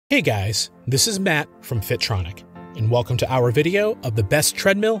Hey guys, this is Matt from Fittronic, and welcome to our video of the best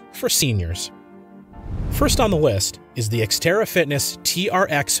treadmill for seniors. First on the list is the Xterra Fitness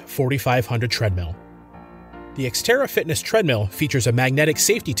TRX 4500 treadmill. The Xterra Fitness treadmill features a magnetic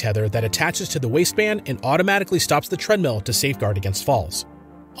safety tether that attaches to the waistband and automatically stops the treadmill to safeguard against falls.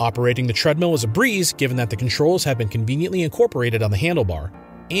 Operating the treadmill is a breeze given that the controls have been conveniently incorporated on the handlebar,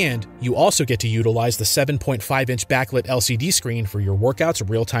 and you also get to utilize the 7.5-inch backlit LCD screen for your workouts'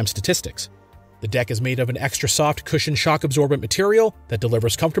 real-time statistics. The deck is made of an extra soft cushioned shock-absorbent material that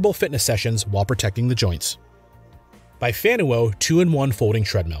delivers comfortable fitness sessions while protecting the joints. BiFanuo 2-in-1 Folding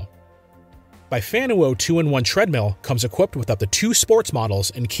Treadmill. BiFanuo 2-in-1 treadmill comes equipped with up to 2 sports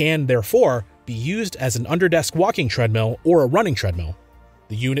models and can, therefore, be used as an underdesk walking treadmill or a running treadmill.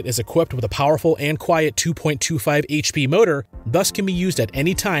 The unit is equipped with a powerful and quiet 2.25 HP motor, thus can be used at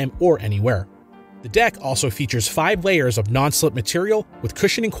any time or anywhere. The deck also features 5 layers of non-slip material with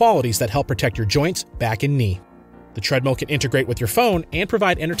cushioning qualities that help protect your joints, back, and knee. The treadmill can integrate with your phone and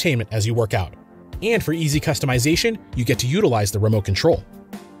provide entertainment as you work out. And for easy customization, you get to utilize the remote control.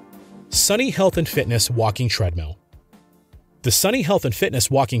 Sunny Health and Fitness Walking Treadmill. The Sunny Health and Fitness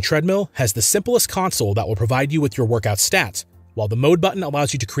Walking Treadmill has the simplest console that will provide you with your workout stats, while the mode button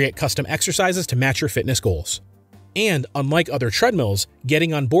allows you to create custom exercises to match your fitness goals. And unlike other treadmills,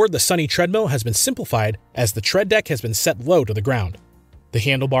 getting on board the Sunny treadmill has been simplified as the tread deck has been set low to the ground. The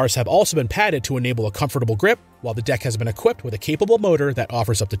handlebars have also been padded to enable a comfortable grip, while the deck has been equipped with a capable motor that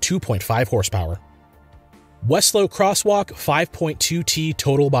offers up to 2.5 horsepower. Weslo Crosswalk 5.2T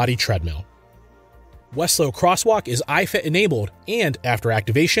Total Body Treadmill. Weslo Crosswalk is iFit enabled, and after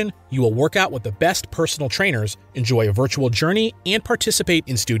activation, you will work out with the best personal trainers, enjoy a virtual journey, and participate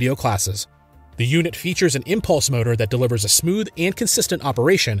in studio classes. The unit features an impulse motor that delivers a smooth and consistent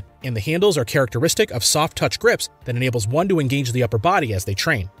operation, and the handles are characteristic of soft touch grips that enables one to engage the upper body as they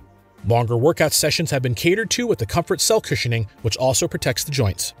train. Longer workout sessions have been catered to with the comfort cell cushioning, which also protects the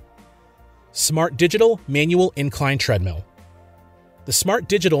joints. Smart Digital Manual Incline Treadmill. The Smart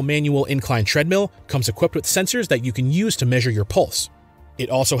Digital Manual Incline Treadmill comes equipped with sensors that you can use to measure your pulse.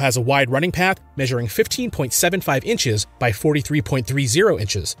 It also has a wide running path measuring 15.75 inches by 43.30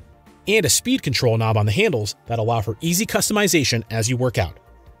 inches, and a speed control knob on the handles that allow for easy customization as you work out.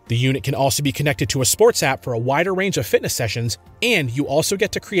 The unit can also be connected to a sports app for a wider range of fitness sessions, and you also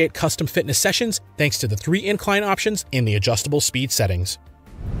get to create custom fitness sessions thanks to the 3 incline options and the adjustable speed settings.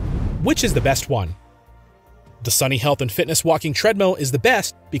 Which is the best one? The Sunny Health and Fitness Walking Treadmill is the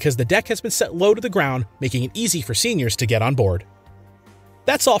best because the deck has been set low to the ground, making it easy for seniors to get on board.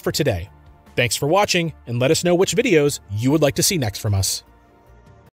 That's all for today. Thanks for watching, and let us know which videos you would like to see next from us.